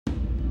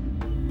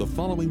The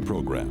following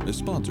program is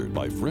sponsored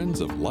by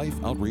Friends of Life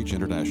Outreach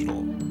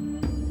International.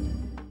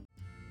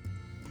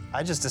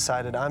 I just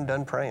decided I'm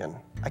done praying.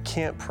 I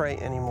can't pray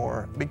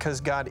anymore because,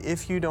 God,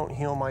 if you don't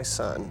heal my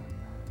son,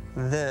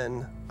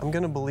 then I'm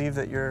going to believe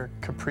that you're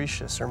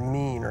capricious or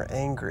mean or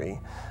angry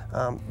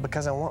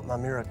because I want my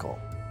miracle.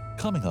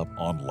 Coming up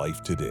on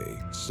Life Today,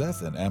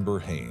 Seth and Amber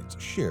Haines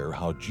share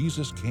how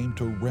Jesus came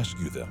to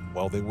rescue them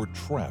while they were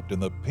trapped in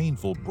the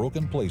painful,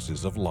 broken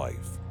places of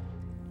life.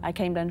 I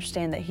came to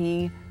understand that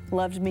he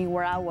loved me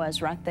where I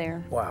was right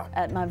there. Wow.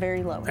 At my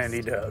very lowest. And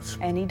he does.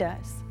 And he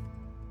does.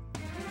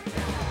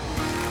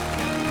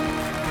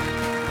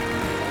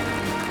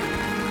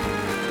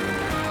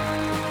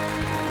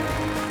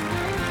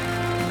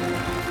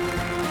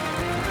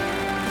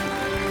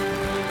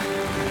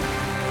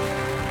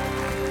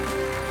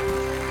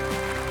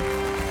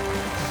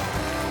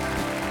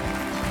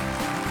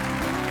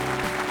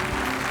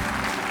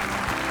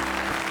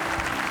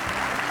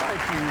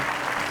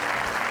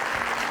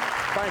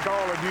 Thank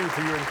all of you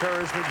for your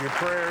encouragement, your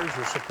prayers,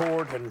 your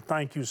support, and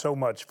thank you so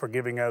much for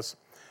giving us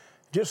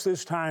just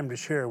this time to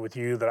share with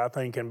you that I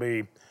think can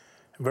be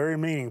very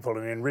meaningful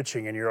and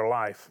enriching in your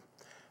life.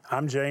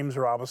 I'm James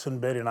Robison.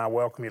 Betty and I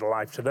welcome you to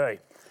Life Today.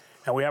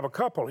 And we have a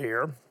couple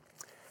here,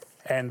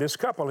 and this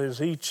couple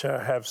is each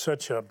have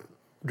such a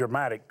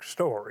dramatic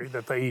story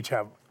that they each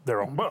have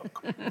their own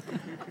book.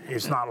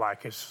 It's not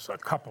like it's a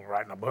couple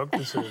writing a book.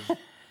 This is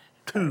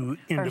two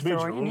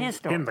individuals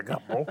in the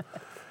couple.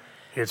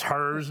 It's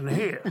hers and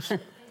his.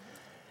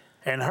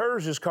 And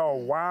hers is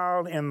called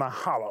Wild in the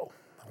Hollow,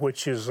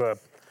 which is,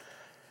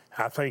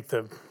 I think,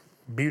 the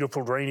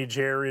beautiful drainage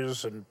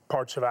areas and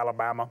parts of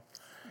Alabama.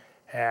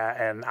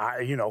 And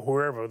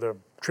wherever the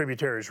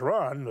tributaries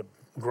run, the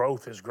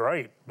growth is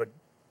great, but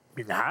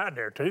you can hide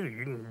there too.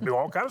 You can do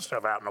all kinds of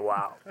stuff out in the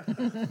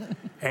wild.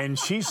 And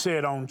she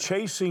said, on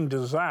chasing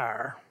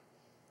desire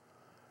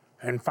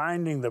and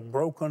finding the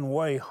broken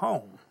way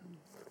home,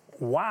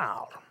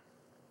 wild.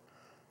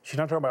 She's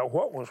not talking about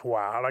what was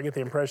wild. I get the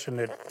impression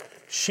that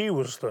she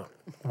was the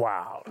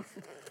wild.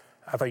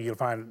 I think you'll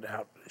find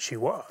out she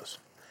was.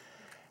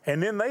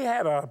 And then they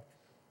had a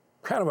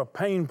kind of a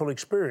painful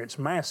experience,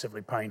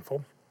 massively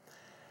painful.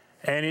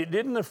 And it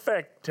didn't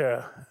affect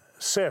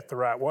Seth the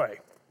right way.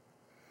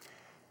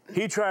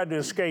 He tried to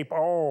escape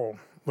all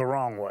the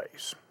wrong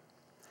ways.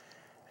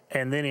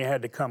 And then he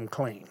had to come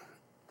clean,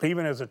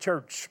 even as a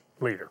church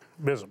leader,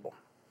 visible,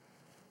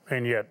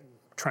 and yet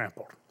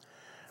trampled.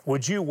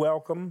 Would you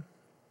welcome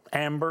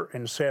Amber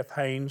and Seth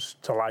Haines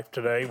to Life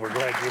Today? We're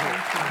glad you're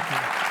here.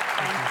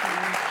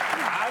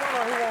 I don't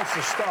know who wants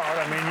to start.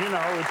 I mean,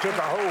 it took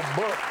a whole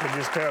book to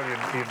just tell you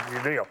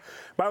your deal.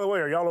 By the way,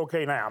 are y'all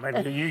okay now? I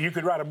mean, you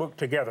could write a book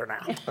together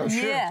now. Oh,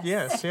 sure. Yes.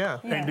 Yes, yeah.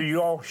 And do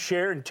you all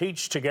share and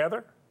teach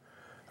together?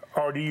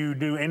 Or do you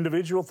do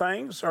individual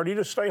things? Or do you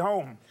just stay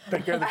home,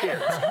 take care of the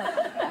kids?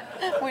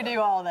 We do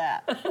all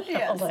that.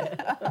 Yes.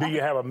 Do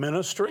you have a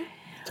ministry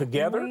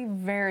together? We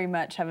very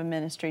much have a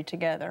ministry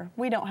together.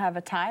 We don't have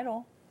a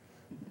title,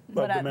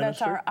 but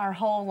that's our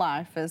whole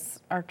life is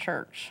our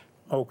church.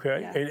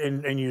 Okay,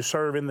 Yeah. and you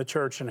serve in the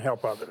church and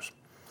help others.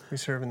 We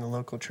serve in the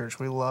local church.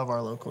 We love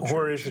our local church.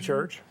 Where is the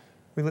church?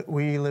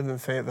 We live in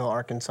Fayetteville,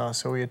 Arkansas,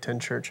 so we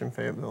attend church in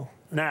Fayetteville.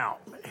 Now,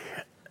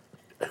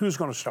 who's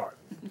going to start?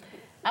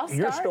 I'll start.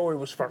 Your story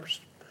was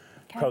first,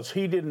 because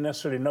he didn't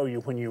necessarily know you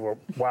when you were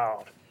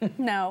wild.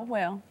 No,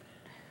 well.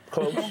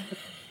 Close?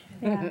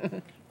 Yeah.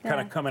 Kind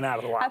of coming out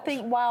of the wild. I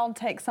think wild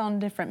takes on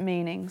different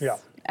meanings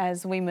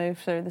as we move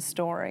through the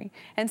story.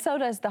 And so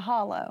does the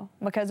hollow,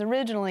 because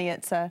originally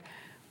it's a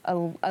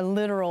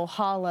literal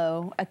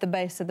hollow at the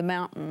base of the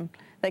mountain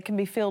that can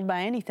be filled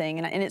by anything.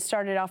 And it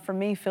started off for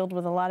me filled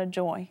with a lot of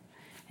joy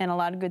and a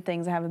lot of good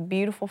things. I have a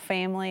beautiful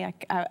family.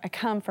 I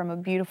come from a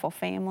beautiful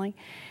family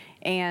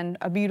and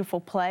a beautiful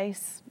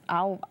place.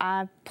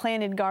 I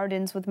planted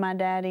gardens with my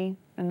daddy,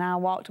 and I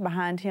walked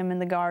behind him in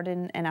the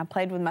garden, and I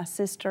played with my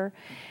sister.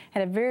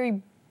 Had a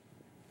very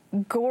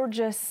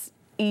gorgeous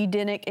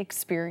Edenic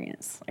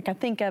experience. Like, I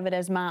think of it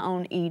as my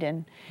own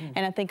Eden.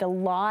 And I think a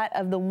lot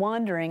of the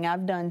wandering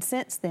I've done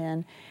since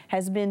then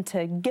has been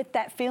to get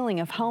that feeling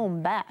of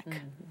home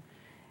back.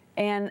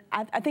 And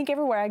I think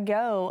everywhere I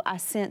go, I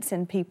sense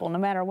in people, no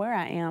matter where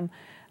I am,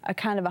 a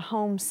kind of a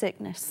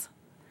homesickness.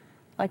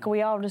 Like,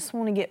 we all just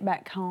want to get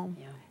back home.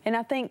 Yeah. And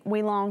I think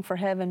we long for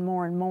heaven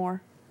more and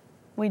more.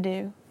 We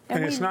do.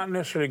 And it's not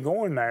necessarily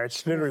going there.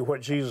 It's literally what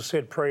Jesus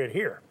said, pray it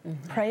here.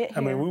 Pray it here.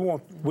 I mean,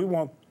 we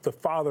want the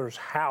Father's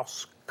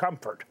house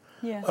comfort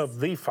of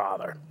the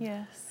Father.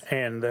 Yes.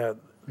 And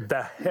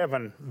the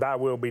heaven, thy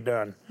will be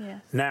done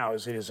now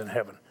as it is in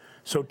heaven.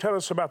 So tell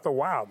us about the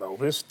wild, though.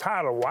 This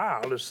title,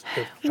 Wild, is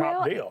the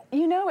top deal.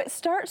 It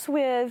starts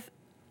with,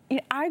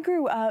 I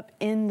grew up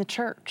in the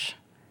church.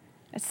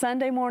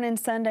 Sunday morning,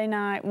 Sunday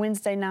night,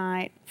 Wednesday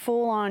night,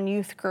 full-on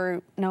youth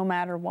group, no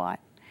matter what.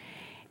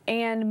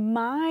 And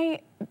my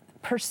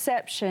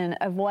perception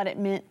of what it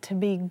meant to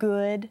be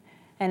good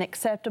and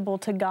acceptable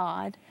to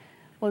God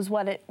was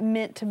what it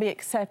meant to be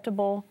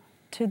acceptable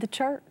to the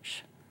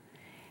church.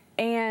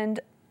 And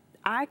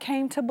I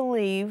came to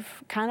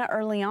believe kind of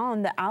early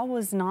on that I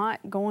was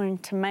not going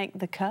to make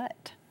the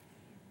cut.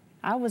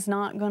 I was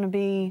not going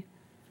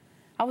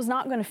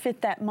to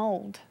fit that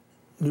mold.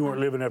 You weren't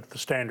living up to the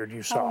standard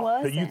you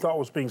saw, that you thought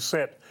was being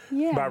set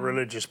by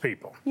religious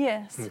people.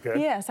 Yes, okay.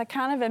 Yes. I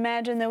kind of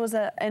imagined there was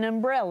an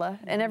umbrella,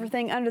 and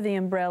everything under the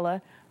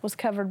umbrella was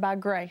covered by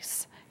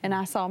grace. And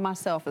I saw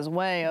myself as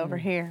way over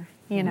here,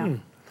 you know.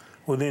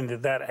 Well, then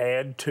did that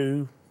add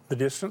to the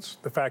distance,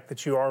 the fact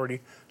that you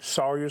already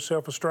saw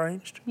yourself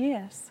estranged?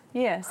 Yes,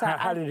 yes.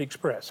 How did it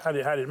express? How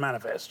did it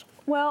manifest?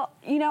 Well,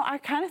 you know, I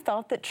kind of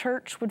thought that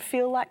church would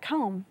feel like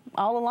home.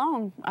 All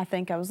along, I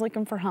think I was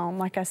looking for home,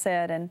 like I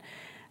said. And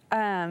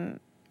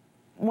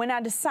when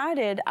I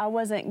decided I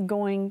wasn't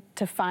going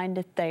to find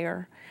it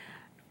there,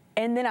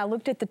 and then I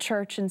looked at the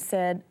church and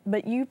said,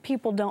 but you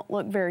people don't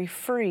look very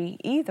free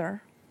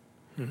either.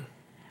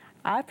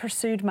 I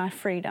pursued my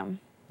freedom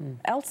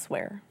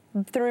elsewhere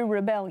through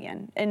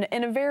rebellion,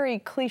 in a very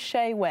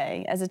cliche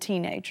way as a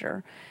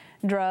teenager.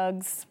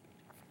 Drugs,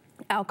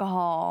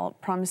 alcohol,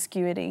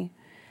 promiscuity.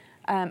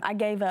 I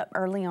gave up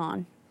early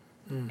on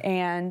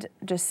and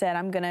just said,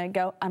 I'm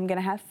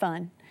gonna have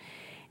fun.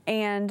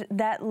 And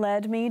that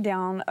led me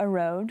down a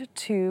road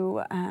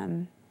to,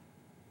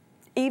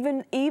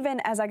 even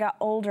as I got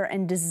older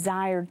and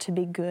desired to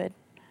be good,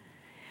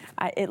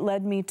 it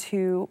led me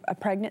to a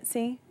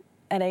pregnancy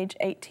at age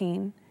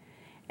 18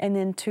 and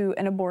then to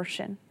an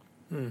abortion.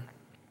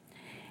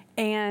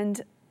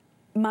 And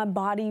my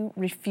body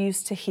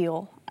refused to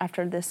heal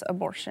after this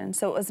abortion.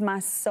 So it was my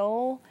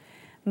soul,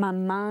 my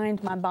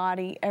mind, my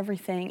body,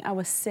 everything. I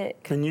was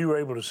sick. And you were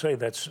able to say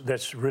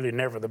that's really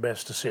never the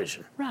best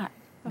decision. Right.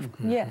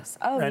 Yes.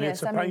 Oh, and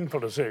yes. it's a painful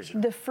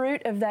decision. The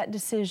fruit of that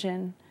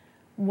decision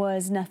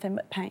was nothing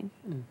but pain.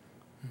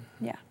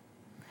 Yeah.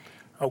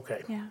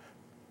 Okay. Yeah.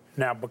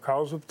 Now,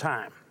 because of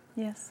time,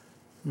 Yes.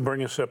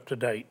 bring us up to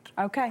date.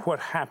 Okay. What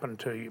happened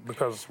to you?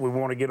 Because we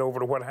want to get over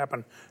to what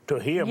happened to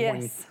him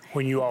Yes.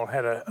 when you all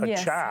had a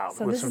Yes. child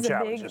So with this some is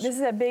challenges. This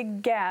is a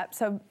big gap.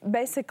 So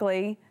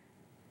basically,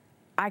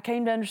 I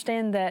came to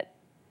understand that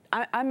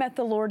I met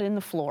the Lord in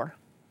the floor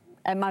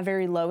at my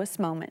very lowest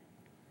moment.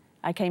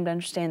 I came to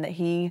understand that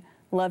He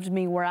loved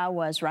me where I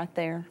was right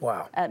there.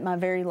 Wow. At my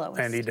very lowest.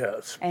 And He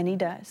does. And He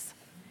does.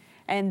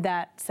 And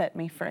that set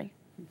me free.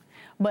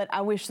 But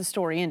I wish the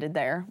story ended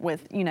there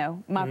with, you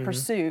know, my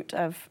pursuit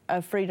of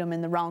freedom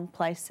in the wrong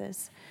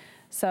places.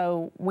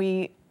 So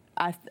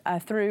I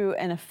threw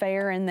an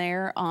affair in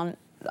there on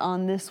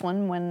this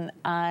one when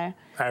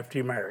After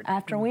you married.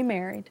 after we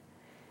married,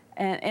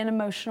 an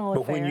emotional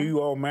But affair. when you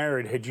all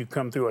married, had you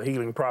come through a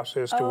healing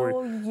process to where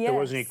there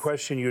wasn't any yes.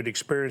 question you had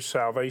experienced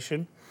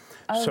salvation?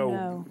 Oh, So,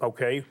 no.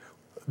 okay,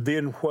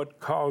 then what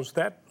caused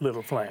that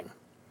little fling?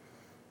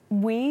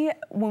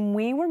 When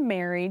we were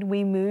married,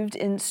 we moved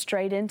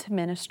straight into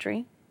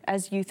ministry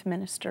as youth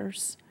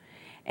ministers,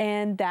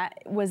 and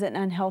that was an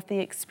unhealthy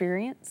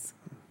experience.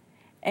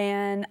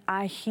 And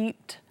I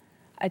heaped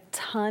a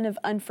ton of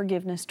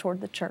unforgiveness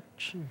toward the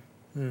church.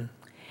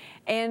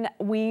 And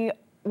we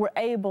were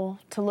able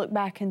to look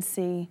back and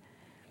see,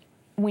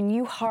 when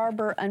you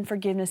harbor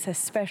unforgiveness,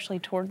 especially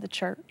toward the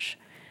church,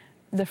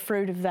 the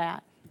fruit of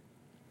that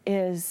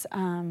is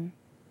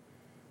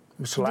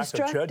It's lack of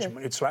destructive.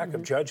 judgment. It's lack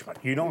of judgment.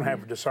 You don't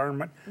have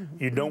discernment.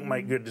 You don't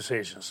make good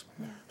decisions.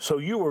 So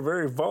you were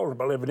very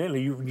vulnerable.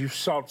 Evidently, you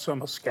sought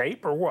some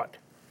escape, or what?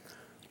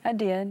 I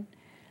did.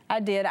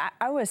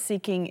 I was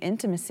seeking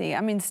intimacy.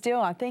 I mean,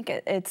 still, I think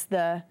it's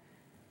the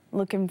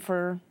looking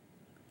for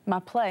my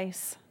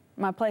place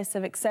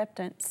of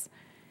acceptance.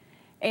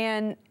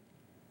 And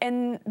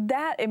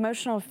that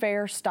emotional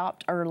affair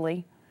stopped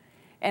early,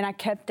 and I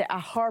kept it, I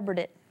harbored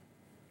it,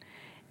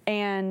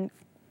 and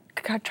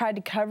I tried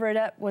to cover it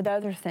up with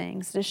other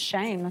things, just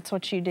shame, that's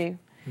what you do.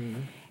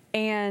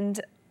 And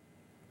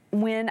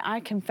when I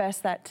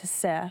confessed that to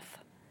Seth,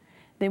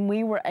 then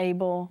we were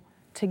able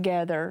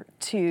together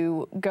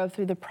to go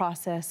through the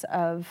process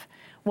of,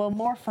 well,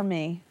 more for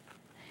me,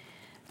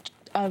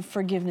 of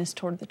forgiveness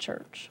toward the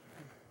church.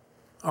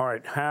 All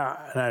right.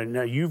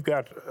 Now you've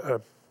got,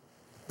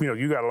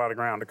 you got a lot of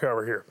ground to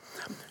cover here.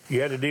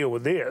 You had to deal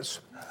with this,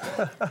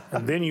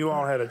 and then you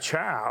all had a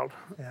child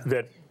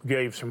that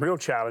gave some real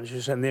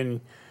challenges, and then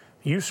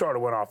you sort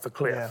of went off the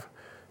cliff. Yeah.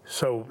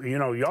 So,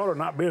 y'all are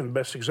not being the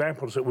best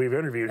examples that we've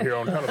interviewed here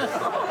on television.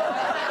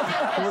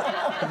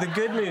 Well, the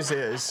good news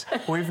is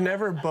we've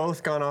never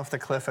both gone off the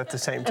cliff at the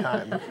same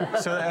time.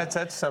 So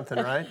that's something,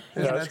 right?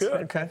 Yeah, that's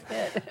good. Okay.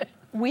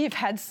 We've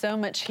had so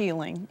much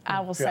healing.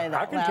 I will say that.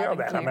 I can tell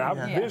that. I mean, I've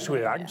Yeah. visited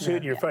with it. I can see it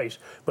in your face.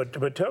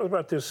 But tell us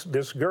about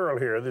this girl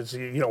here that's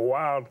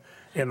wild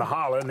in the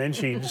holler, and then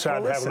she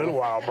decided to have a little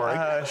wild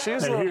break.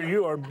 Here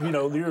you are,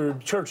 you're a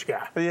church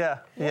guy.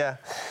 Yeah.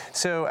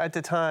 So at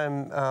the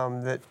time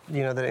that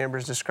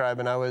Amber's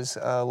describing, I was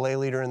a lay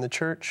leader in the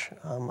church.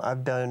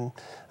 I've done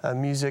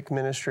music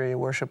ministry,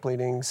 worship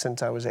leading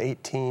since I was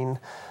 18.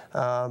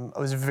 I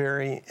was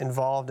very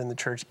involved in the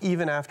church.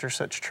 Even after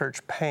such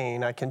church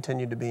pain, I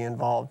continued to be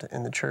involved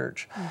in the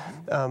church.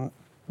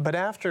 But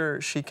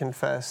after she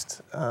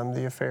confessed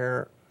the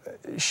affair,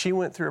 she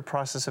went through a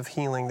process of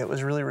healing that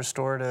was really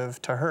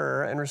restorative to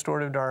her and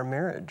restorative to our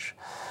marriage.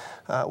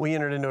 We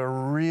entered into a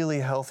really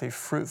healthy,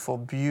 fruitful,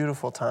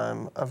 beautiful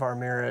time of our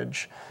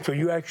marriage. So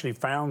you actually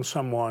found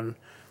someone,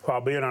 while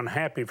being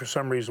unhappy for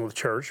some reason with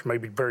church,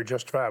 maybe very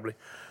justifiably,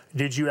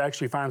 did you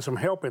actually find some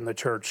help in the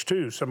church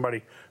too?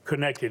 Somebody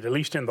connected, at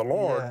least in the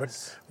Lord,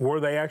 Yes. but were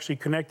they actually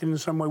connected in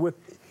some way with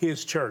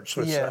His church,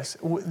 let's Yes,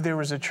 say? there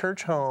was a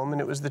church home,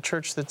 and it was the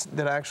church that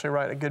I actually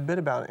write a good bit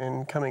about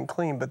in Coming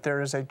Clean, but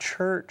there is a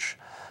church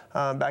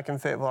back in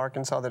Fayetteville,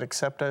 Arkansas that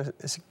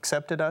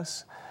accepted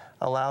us,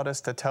 allowed us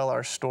to tell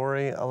our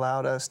story,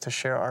 allowed us to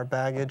share our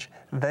baggage.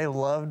 They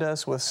loved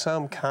us with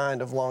some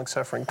kind of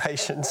long-suffering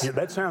patience. Yeah,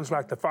 that sounds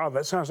like the Father.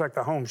 That sounds like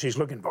the home she's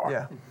looking for.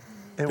 Yeah,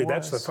 it See,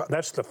 was.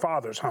 that's the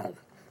Father's home.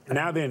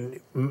 Now then,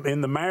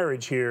 in the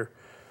marriage here,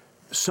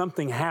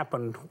 something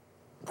happened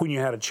when you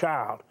had a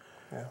child.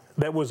 Yeah.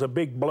 That was a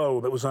big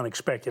blow that was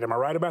unexpected. Am I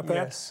right about that?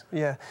 Yes,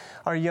 yeah.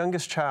 Our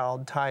youngest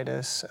child,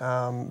 Titus,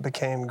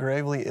 became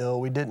gravely ill.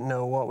 We didn't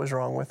know what was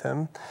wrong with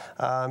him.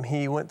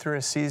 He went through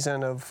a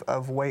season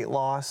of weight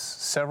loss,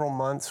 several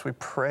months. We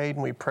prayed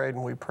and we prayed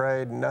and we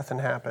prayed, and nothing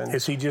happened.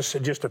 Is he just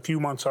a few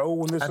months old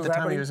when this was At the time,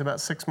 happening? he was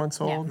about 6 months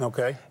old. Yeah.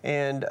 Okay.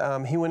 And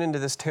he went into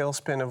this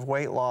tailspin of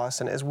weight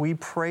loss, and as we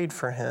prayed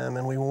for him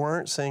and we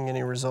weren't seeing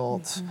any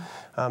results,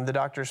 the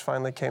doctors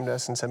finally came to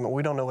us and said,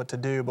 we don't know what to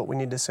do, but we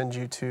need to send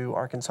you to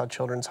Arkansas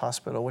Children's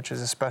Hospital, which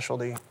is a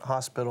specialty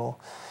hospital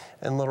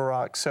in Little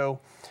Rock. So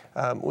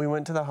we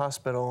went to the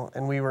hospital,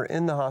 and we were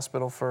in the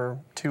hospital for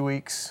 2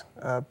 weeks,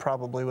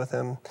 probably with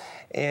him.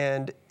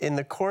 And in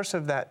the course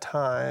of that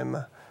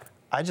time,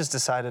 I just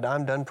decided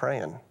I'm done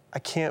praying. I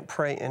can't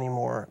pray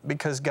anymore,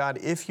 because God,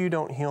 if you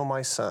don't heal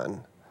my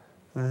son,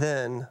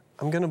 then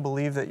I'm going to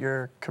believe that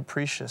you're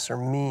capricious or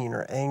mean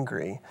or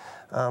angry,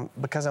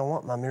 because I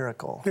want my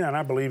miracle. Yeah, and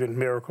I believe in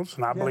miracles,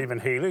 and I believe in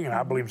healing, and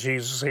I believe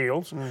Jesus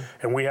heals,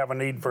 and we have a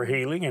need for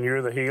healing, and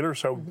you're the healer,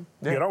 so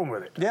get on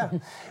with it. Yeah,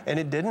 and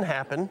it didn't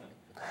happen.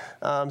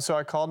 So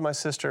I called my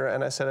sister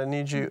and I said, I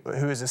need you,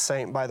 who is a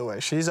saint, by the way.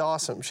 She's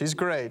awesome. She's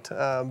great.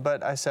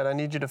 But I said, I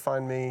need you to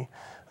find me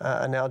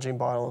an Nalgene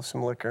bottle of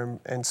some liquor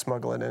and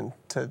smuggle it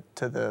into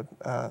the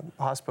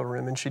hospital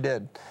room. And she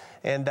did.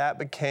 And that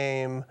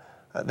became,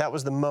 that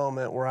was the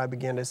moment where I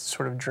began to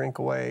sort of drink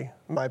away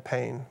my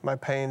pain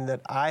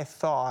that I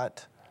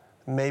thought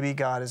maybe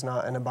God is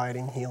not an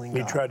abiding healing God.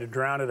 You tried to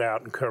drown it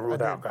out and cover it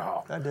with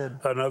alcohol. I did.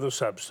 Another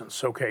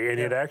substance, okay. And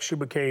it actually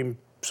became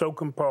so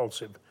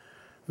compulsive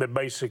that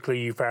basically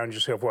you found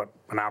yourself, what,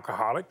 an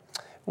alcoholic?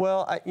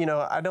 Well,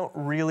 I don't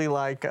really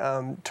like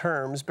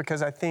terms,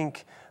 because I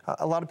think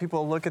a lot of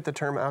people look at the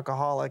term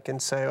alcoholic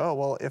and say, oh,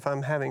 well, if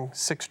I'm having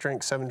 6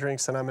 drinks, 7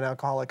 drinks, then I'm an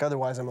alcoholic,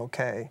 otherwise I'm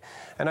okay.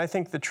 And I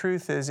think the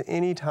truth is,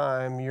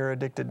 anytime you're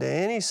addicted to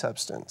any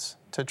substance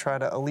to try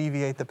to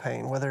alleviate the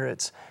pain, whether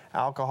it's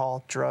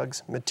alcohol,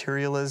 drugs,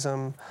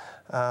 materialism,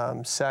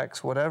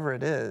 sex, whatever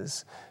it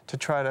is, to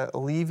try to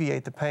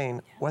alleviate the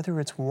pain, whether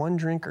it's 1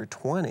 drink or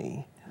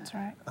 20, That's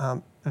right.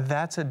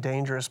 That's a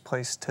dangerous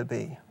place to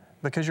be,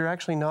 because you're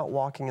actually not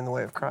walking in the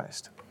way of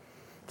Christ.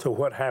 So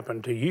what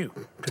happened to you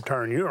to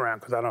turn you around?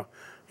 Because I know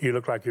you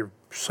look like you're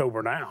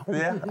sober now.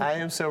 Yeah, I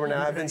am sober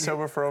now. I've been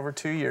sober for over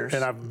 2 years.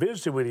 And I've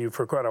visited with you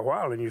for quite a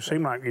while, and you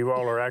seem like you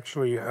all are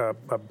actually a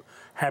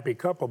happy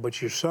couple,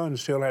 but your son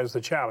still has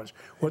the challenge.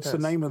 What's the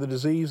name of the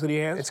disease that he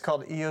has? It's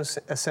called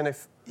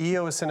eosinophilic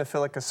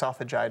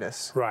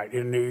esophagitis. Right,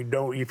 and you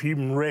don't, if you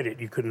even read it,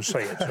 you couldn't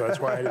say it, so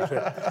that's why I had to say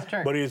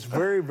it. But it's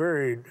very,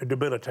 very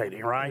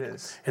debilitating, right? It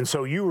is. And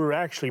so you were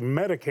actually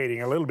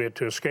medicating a little bit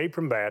to escape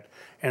from that,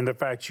 and the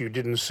fact you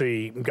didn't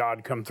see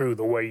God come through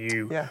the way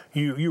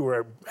you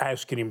were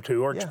asking Him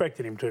to or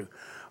expecting Him to.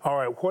 All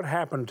right, what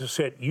happened to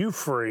set you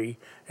free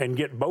and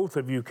get both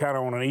of you kind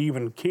of on an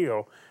even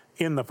keel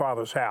in the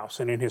Father's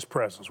house and in His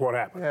presence? What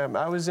happened? Yeah,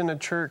 I was in a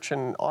church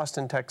in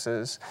Austin,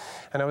 Texas,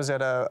 and I was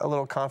at a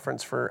little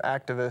conference for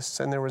activists,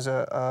 and there was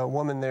a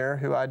woman there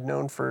who I'd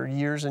known for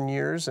years and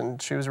years, and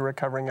she was a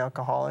recovering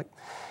alcoholic.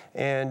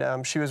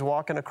 And she was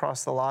walking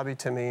across the lobby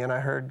to me, and I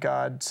heard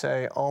God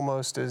say,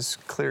 almost as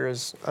clear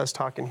as us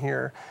talking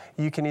here,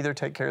 you can either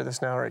take care of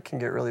this now or it can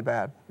get really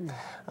bad.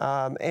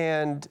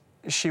 And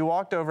she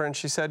walked over and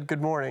she said,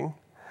 good morning.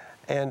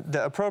 And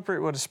the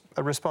appropriate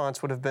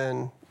response would have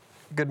been,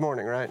 good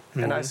morning, right?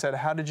 Mm-hmm. And I said,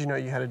 how did you know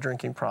you had a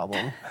drinking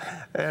problem?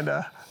 And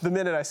the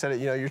minute I said it,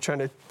 you're trying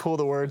to pull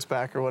the words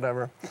back or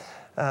whatever.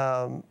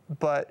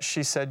 But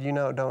she said,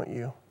 don't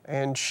you?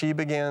 And she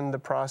began the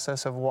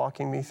process of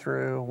walking me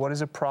through, what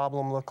does a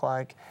problem look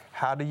like?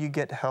 How do you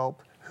get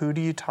help? Who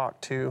do you talk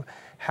to?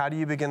 How do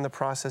you begin the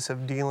process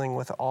of dealing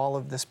with all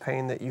of this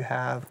pain that you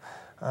have?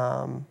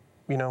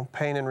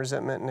 Pain and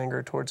resentment and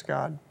anger towards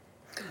God.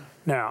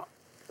 Now,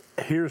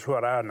 here's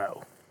what I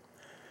know.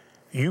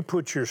 You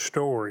put your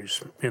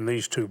stories in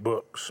these 2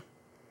 books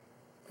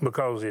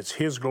because it's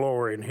His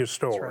glory and His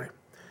story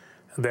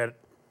that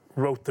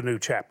wrote the new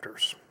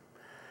chapters.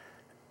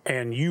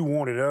 And you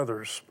wanted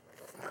others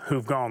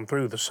who've gone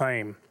through the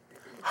same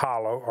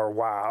hollow or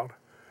wild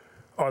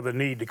or the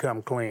need to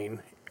come clean.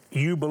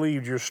 You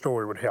believed your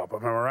story would help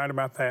them. Am I right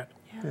about that?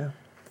 Yeah.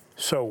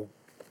 So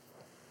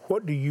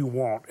what do you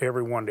want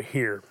everyone to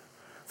hear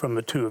from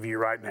the two of you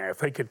right now? If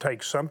they could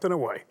take something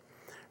away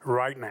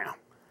right now,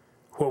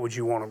 what would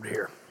you want them to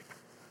hear?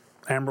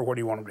 Amber, what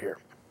do you want them to hear?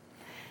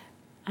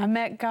 I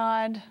met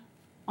God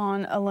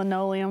on a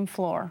linoleum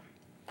floor,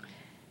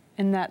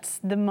 and that's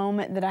the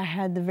moment that I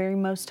had the very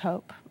most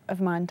hope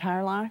of my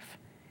entire life.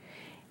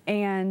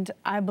 And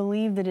I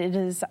believe that it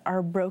is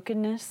our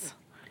brokenness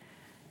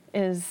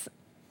it's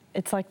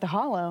like the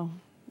hollow.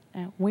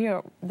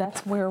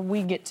 That's where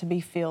we get to be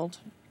filled.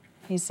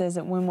 He says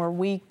that when we're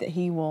weak, that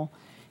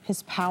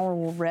His power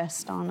will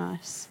rest on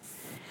us.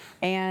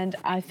 And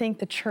I think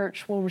the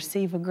church will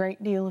receive a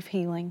great deal of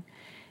healing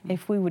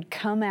if we would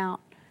come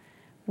out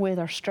with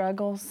our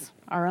struggles,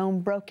 our own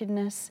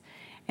brokenness,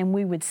 and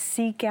we would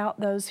seek out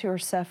those who are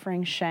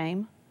suffering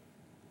shame,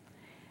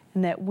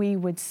 and that we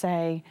would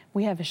say,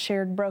 we have a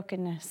shared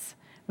brokenness,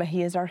 but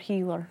He is our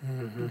healer.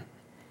 Mm-hmm.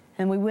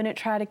 And we wouldn't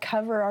try to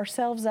cover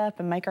ourselves up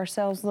and make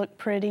ourselves look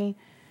pretty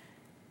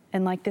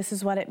and like this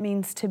is what it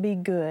means to be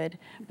good,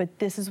 but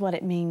this is what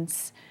it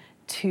means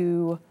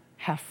to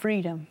have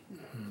freedom.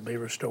 Be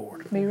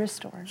restored. Be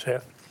restored.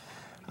 Seth?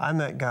 I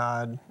met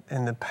God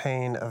in the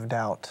pain of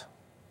doubt.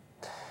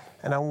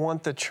 And I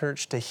want the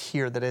church to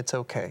hear that it's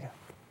okay.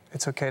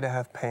 It's okay to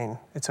have pain.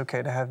 It's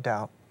okay to have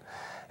doubt.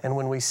 And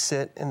when we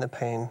sit in the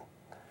pain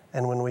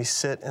and when we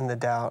sit in the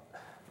doubt,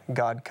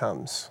 God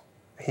comes.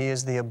 He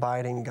is the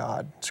abiding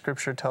God.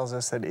 Scripture tells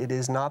us that it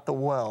is not the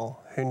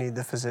well who need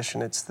the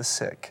physician, it's the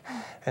sick.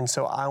 And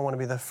so I want to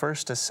be the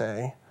first to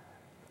say,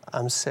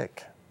 I'm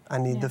sick. I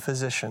need the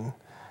physician.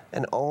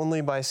 And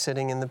only by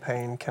sitting in the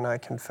pain can I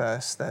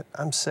confess that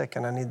I'm sick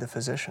and I need the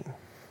physician.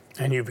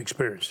 And you've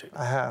experienced it.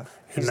 I have.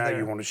 And now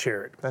you want to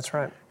share it. That's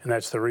right. And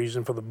that's the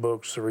reason for the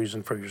books, the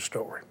reason for your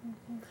story.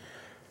 Mm-hmm.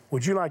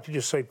 Would you like to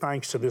just say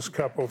thanks to this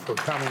couple for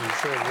coming and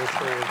sharing their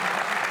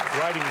story,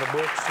 writing the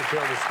books to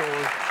tell the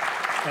story?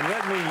 And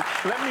let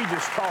me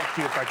just talk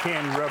to you, if I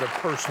can, rather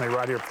personally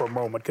right here for a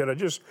moment. Could I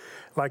just,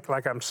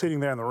 like I'm sitting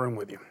there in the room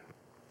with you.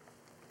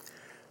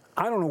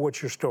 I don't know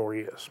what your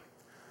story is,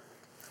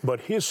 but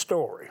His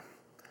story,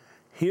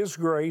 His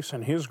grace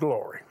and His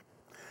glory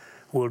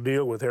will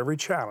deal with every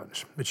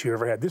challenge that you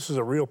ever had. This is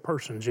a real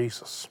person,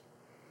 Jesus.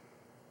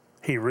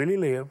 He really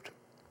lived.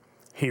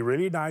 He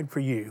really died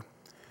for you.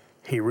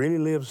 He really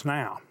lives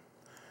now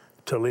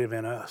to live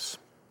in us.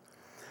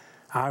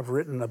 I've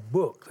written a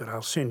book that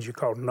I'll send you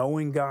called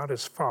Knowing God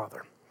as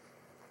Father.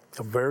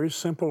 A very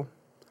simple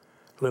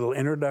little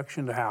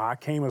introduction to how I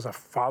came as a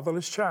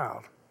fatherless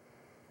child,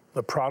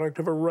 the product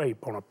of a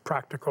rape on a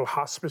practical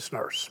hospice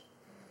nurse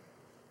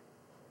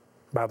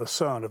by the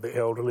son of the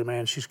elderly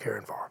man she's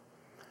caring for.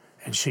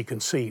 And she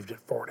conceived at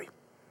 40.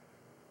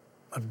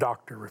 A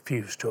doctor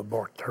refused to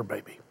abort her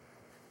baby.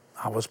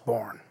 I was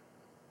born,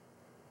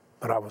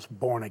 but I was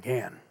born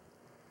again,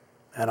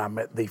 and I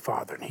met the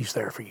Father, and He's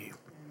there for you.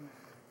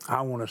 I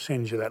want to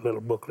send you that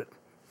little booklet,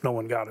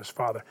 Knowing God as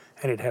Father,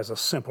 and it has a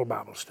simple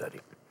Bible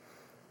study.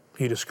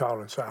 You just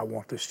call and say, I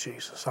want this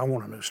Jesus. I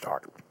want a new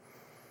start.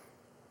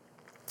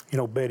 You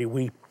know, Betty,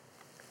 we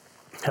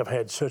have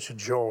had such a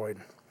joy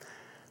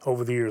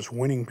over the years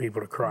winning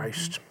people to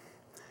Christ,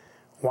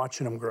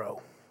 watching them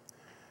grow.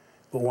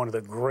 But one of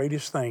the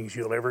greatest things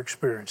you'll ever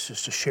experience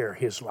is to share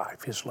His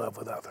life, His love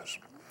with others.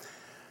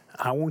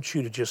 I want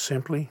you to just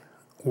simply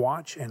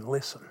watch and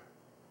listen.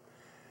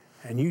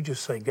 And you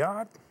just say,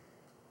 God,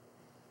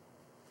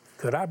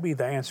 could I be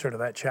the answer to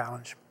that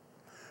challenge?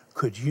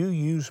 Could you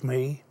use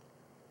me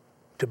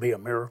to be a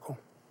miracle?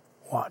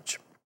 Watch.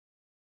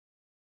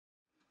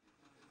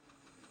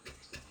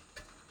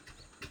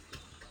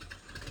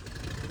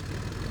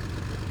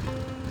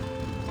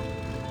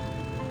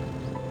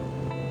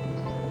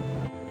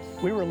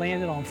 We were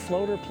landed on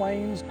floater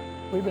planes.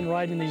 We've been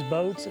riding these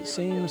boats, it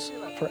seems,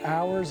 for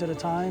hours at a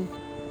time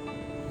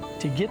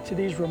to get to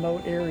these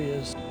remote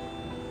areas.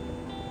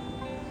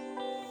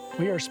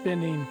 We are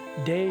spending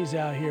days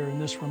out here in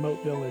this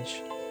remote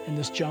village, in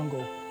this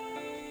jungle.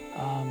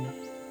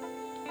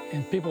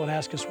 And people would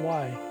ask us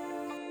why.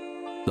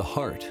 The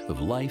heart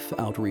of Life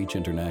Outreach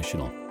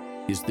International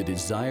is the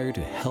desire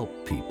to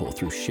help people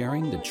through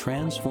sharing the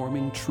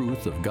transforming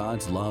truth of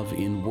God's love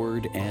in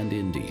word and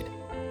in deed.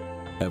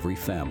 Every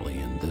family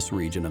in this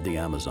region of the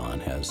Amazon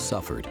has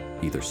suffered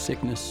either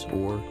sickness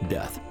or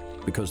death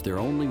because their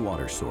only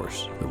water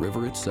source, the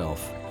river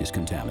itself, is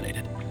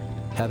contaminated.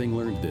 Having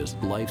learned this,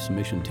 Life's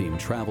mission team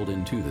traveled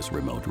into this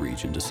remote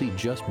region to see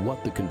just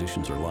what the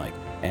conditions are like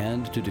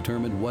and to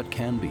determine what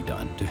can be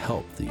done to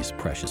help these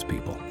precious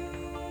people.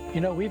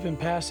 You know, we've been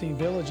passing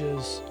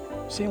villages,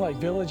 seeing like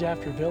village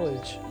after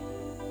village,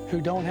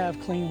 who don't have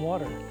clean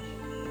water.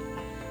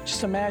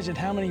 Just imagine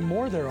how many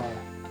more there are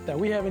that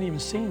we haven't even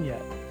seen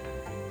yet.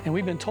 And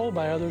we've been told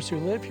by others who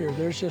live here,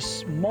 there's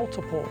just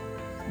multiple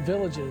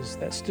villages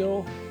that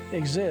still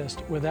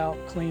exist without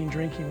clean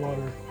drinking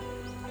water.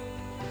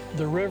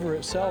 The river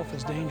itself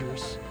is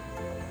dangerous.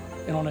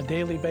 And on a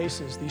daily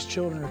basis, these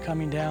children are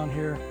coming down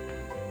here,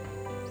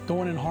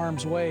 going in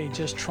harm's way,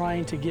 just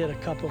trying to get a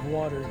cup of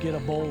water, get a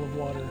bowl of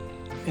water.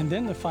 And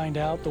then to find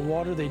out the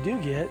water they do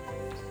get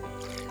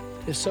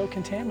is so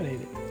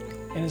contaminated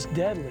and it's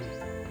deadly.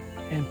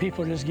 And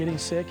people are just getting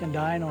sick and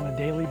dying on a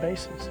daily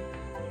basis.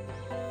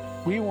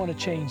 We want to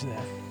change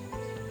that.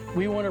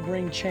 We want to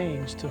bring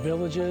change to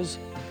villages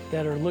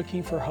that are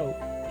looking for hope.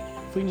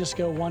 If we can just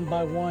go one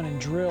by one and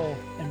drill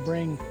and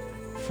bring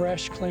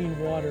fresh, clean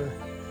water,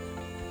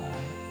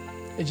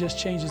 it just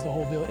changes the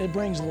whole village. It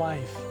brings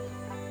life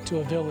to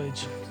a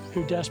village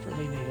who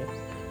desperately need it.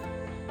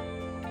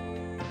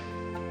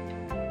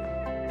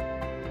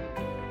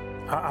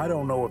 I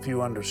don't know if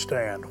you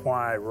understand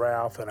why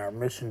Ralph and our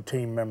mission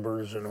team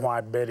members and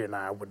why Betty and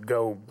I would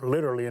go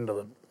literally into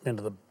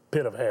the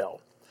pit of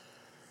hell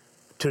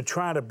to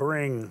try to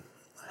bring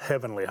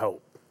heavenly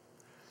hope.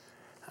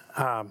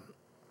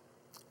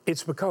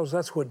 It's because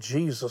that's what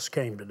Jesus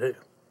came to do.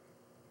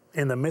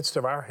 In the midst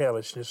of our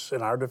hellishness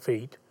and our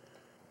defeat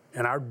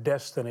and our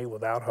destiny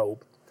without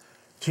hope,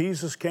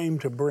 Jesus came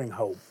to bring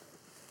hope,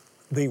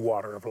 the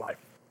water of life.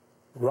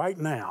 Right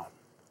now,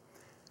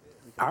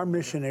 our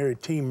missionary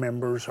team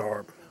members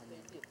are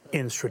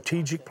in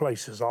strategic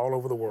places all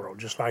over the world,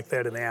 just like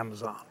that in the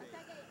Amazon.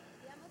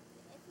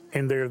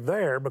 And they're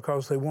there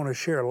because they want to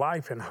share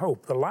life and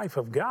hope, the life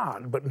of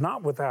God, but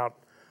not without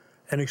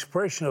an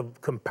expression of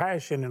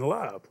compassion and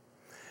love.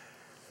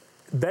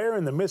 They're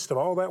in the midst of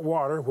all that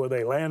water where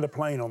they land a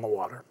plane on the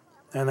water,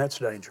 and that's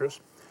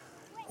dangerous,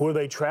 where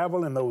they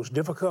travel in those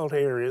difficult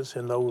areas,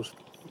 in those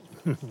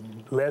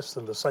less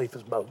than the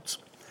safest boats,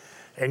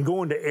 and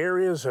go into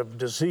areas of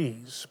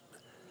disease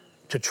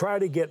to try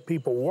to get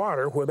people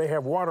water where they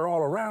have water all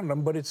around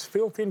them, but it's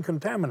filthy and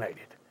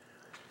contaminated.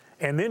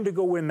 And then to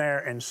go in there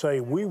and say,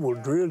 we will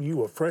drill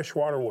you a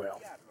freshwater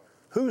well.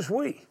 Who's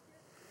we?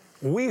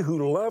 We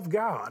who love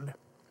God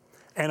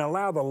and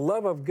allow the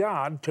love of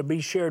God to be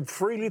shared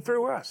freely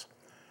through us.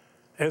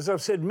 As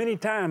I've said many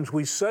times,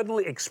 we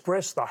suddenly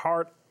express the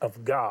heart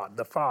of God,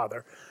 the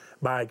Father,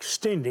 by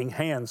extending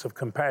hands of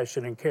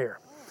compassion and care.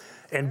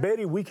 And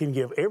Betty, we can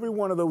give every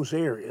one of those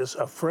areas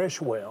a fresh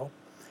well,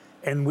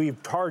 and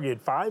we've targeted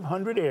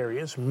 500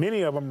 areas,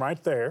 many of them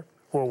right there,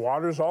 where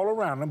water's all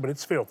around them, but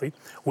it's filthy.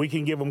 We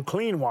can give them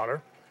clean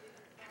water,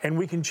 and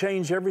we can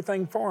change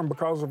everything for them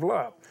because of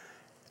love.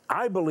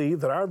 I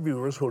believe that our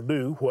viewers will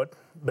do what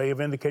they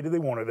have indicated they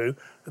want to do.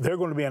 They're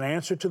going to be an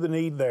answer to the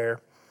need there.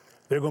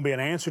 They're going to be an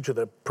answer to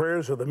the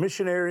prayers of the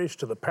missionaries,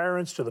 to the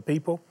parents, to the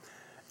people,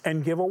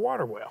 and give a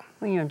water well.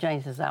 Well, you know,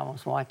 James, as I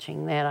was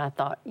watching that, I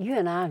thought, you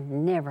and I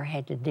never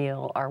had to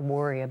deal or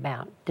worry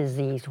about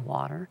diseased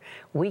water.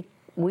 We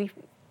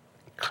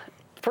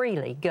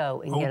freely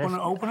go and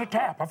open a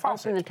tap, a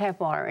faucet. Open the tap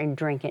water and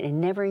drink it and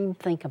never even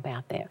think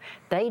about that.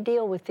 They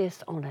deal with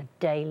this on a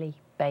daily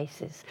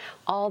basis,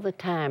 all the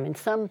time. In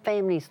some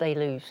families, they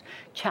lose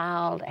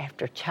child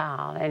after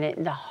child,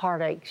 and the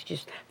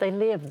heartaches they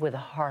live with a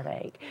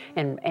heartache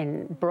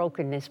and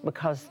brokenness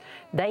because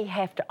they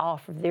have to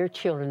offer their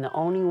children the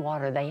only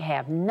water they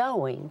have,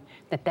 knowing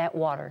that that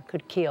water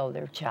could kill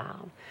their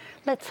child.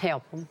 Let's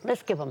help them.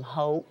 Let's give them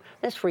hope.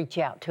 Let's reach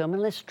out to them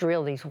and let's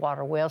drill these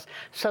water wells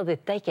so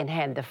that they can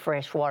have the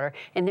fresh water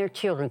and their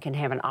children can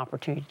have an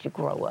opportunity to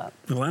grow up.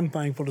 Well, I'm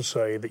thankful to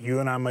say that you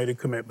and I made a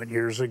commitment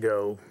years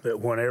ago that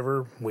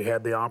whenever we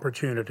had the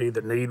opportunity,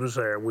 the need was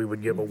there, we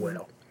would give a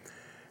well.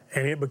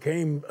 And it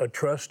became a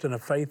trust and a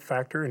faith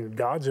factor, and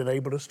God's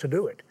enabled us to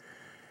do it.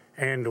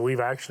 And we've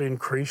actually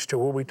increased to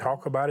where we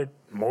talk about it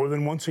more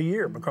than once a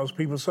year because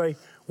people say,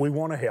 we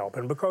want to help,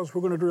 and because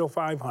we're going to drill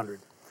 500.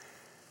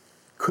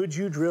 Could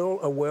you drill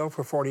a well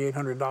for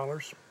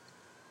 $4,800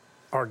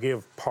 or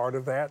give part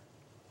of that,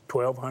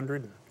 $1,200,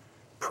 and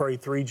pray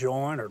 3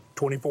 join, or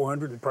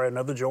 $2,400 and pray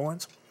another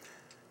joins?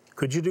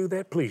 Could you do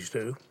that? Please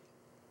do.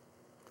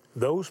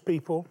 Those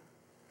people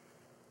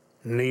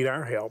need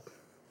our help.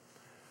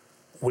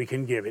 We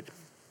can give it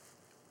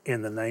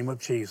in the name of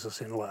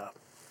Jesus in love.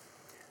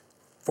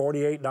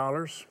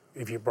 $48,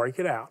 if you break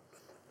it out,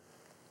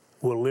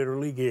 will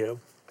literally give,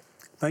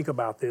 think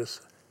about this,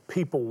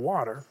 people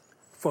water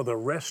for the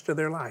rest of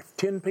their life.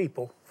 10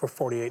 people for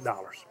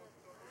 $48.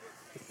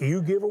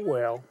 You give a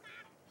well,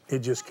 it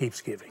just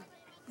keeps giving.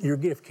 Your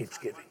gift keeps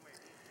giving.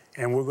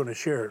 And we're going to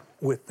share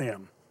with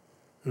them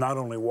not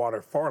only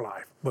water for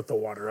life, but the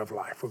water of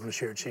life. We're going to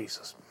share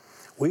Jesus.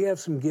 We have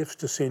some gifts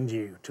to send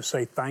you to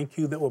say thank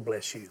you that will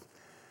bless you,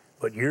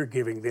 but you're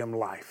giving them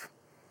life.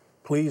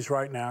 Please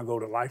right now go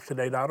to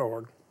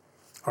lifetoday.org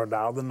or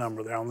dial the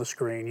number there on the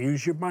screen.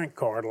 Use your bank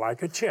card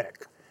like a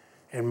check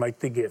and make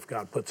the gift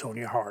God puts on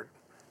your heart.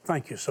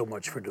 Thank you so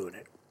much for doing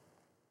it.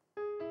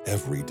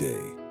 Every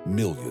day,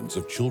 millions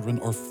of children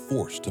are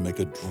forced to make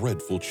a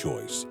dreadful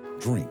choice: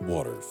 drink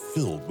water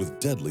filled with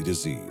deadly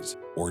disease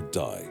or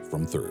die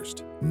from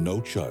thirst. No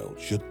child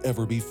should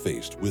ever be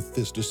faced with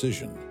this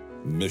decision.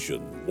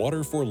 Mission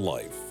Water for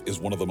Life is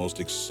one of the most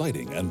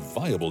exciting and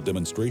viable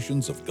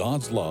demonstrations of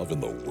God's love in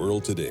the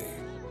world today.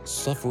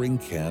 Suffering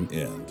can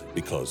end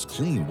because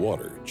clean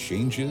water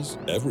changes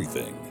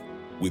everything.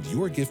 With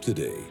your gift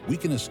today, we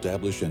can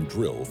establish and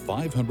drill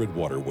 500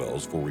 water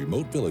wells for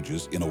remote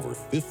villages in over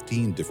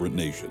 15 different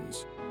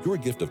nations. Your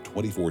gift of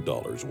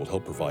 $24 will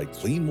help provide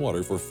clean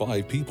water for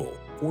 5 people.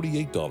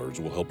 $48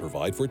 will help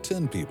provide for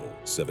 10 people.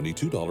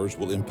 $72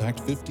 will impact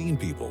 15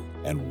 people.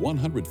 And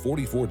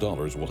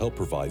 $144 will help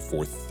provide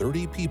for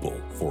 30 people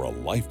for a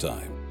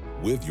lifetime.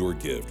 With your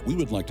gift, we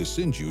would like to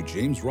send you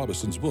James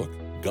Robison's book,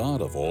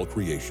 God of All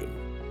Creation.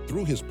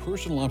 Through his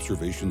personal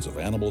observations of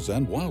animals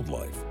and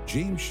wildlife,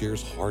 James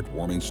shares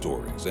heartwarming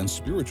stories and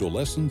spiritual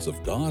lessons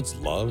of God's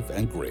love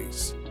and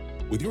grace.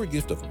 With your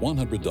gift of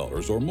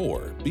 $100 or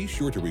more, be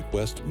sure to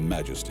request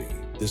Majesty.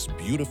 This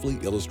beautifully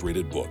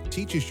illustrated book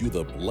teaches you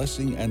the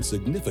blessing and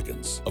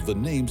significance of the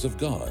names of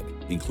God,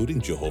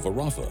 including Jehovah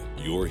Rapha,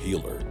 your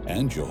healer,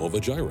 and Jehovah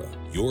Jireh,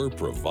 your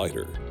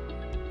provider.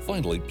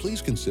 Finally,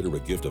 please consider a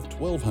gift of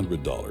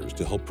 $1,200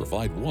 to help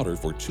provide water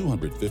for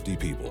 250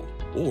 people,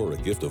 or a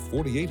gift of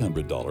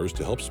 $4,800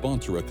 to help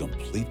sponsor a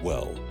complete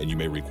well, and you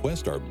may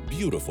request our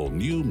beautiful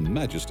new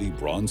Majesty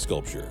bronze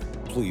sculpture.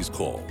 Please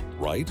call,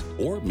 write,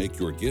 or make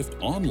your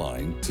gift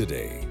online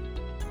today.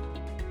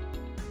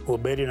 Well,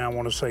 Betty and I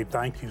want to say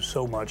thank you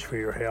so much for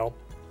your help.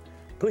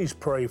 Please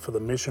pray for the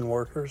mission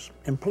workers,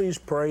 and please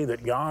pray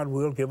that God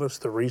will give us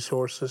the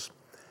resources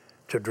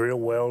to drill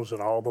wells in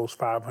all those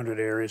 500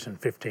 areas in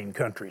 15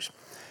 countries.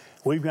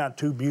 We've got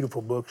 2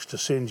 beautiful books to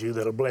send you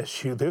that'll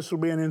bless you. This will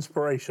be an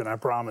inspiration, I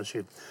promise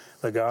you.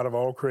 The God of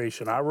All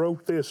Creation. I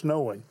wrote this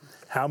knowing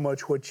how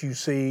much what you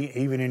see,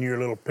 even in your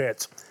little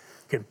pets,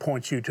 can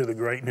point you to the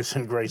greatness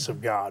and grace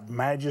of God.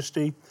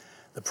 Majesty,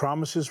 the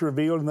promises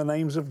revealed in the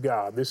names of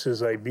God. This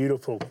is a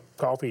beautiful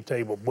coffee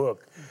table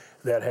book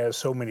that has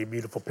so many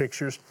beautiful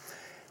pictures.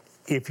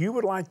 If you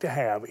would like to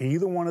have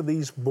either one of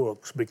these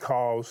books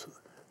because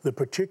the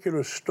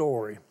particular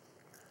story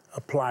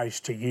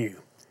applies to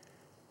you,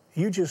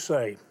 you just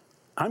say,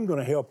 I'm going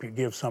to help you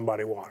give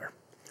somebody water.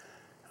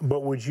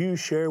 But would you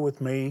share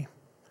with me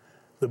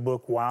the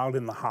book Wild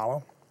in the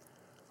Hollow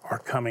or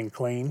Coming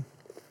Clean?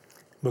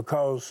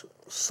 Because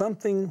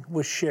something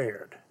was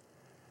shared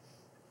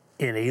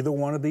in either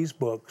one of these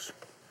books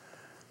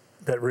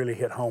that really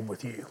hit home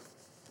with you.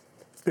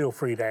 Feel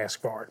free to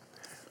ask for it.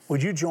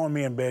 Would you join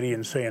me and Betty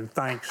in saying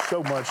thanks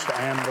so much to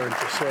Amber and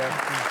to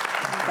Seth?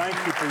 Thank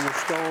you for your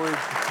stories.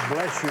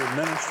 Bless your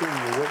ministry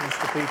and your witness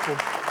to people.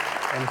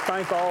 And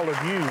thank all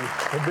of you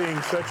for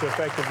being such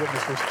effective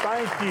witnesses.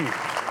 Thank you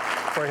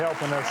for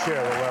helping us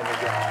share the love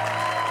of God.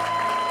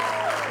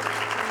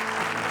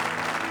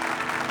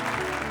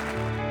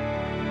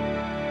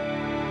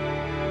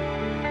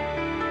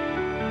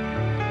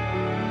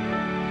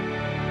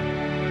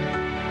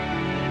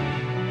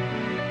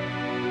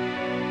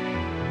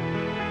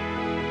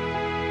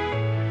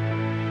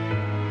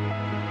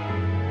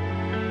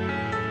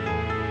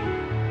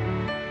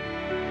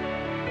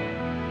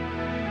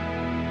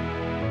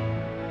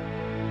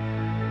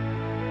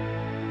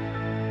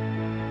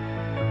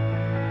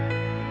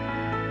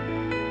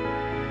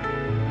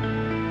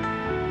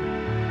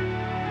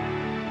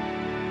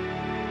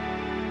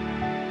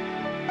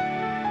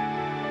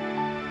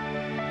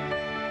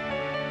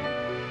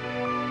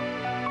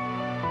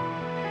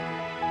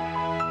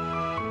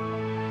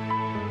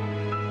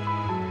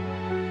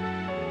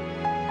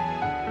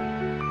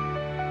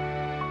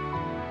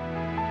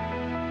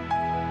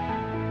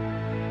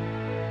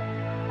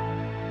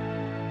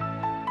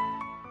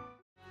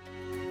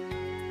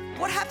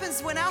 What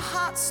happens when our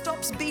heart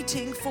stops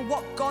beating for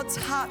what God's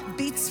heart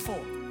beats for?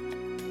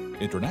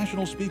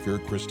 International speaker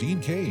Christine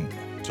Kane,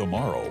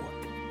 tomorrow.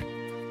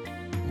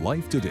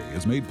 Life Today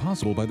is made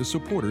possible by the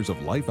supporters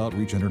of Life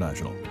Outreach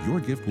International. Your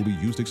gift will be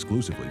used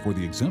exclusively for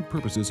the exempt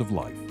purposes of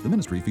life. The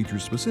ministry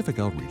features specific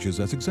outreaches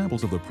as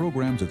examples of the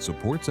programs it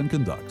supports and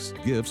conducts.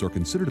 Gifts are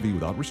considered to be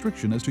without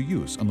restriction as to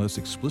use unless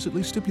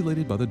explicitly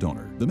stipulated by the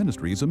donor. The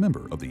ministry is a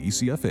member of the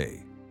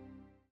ECFA.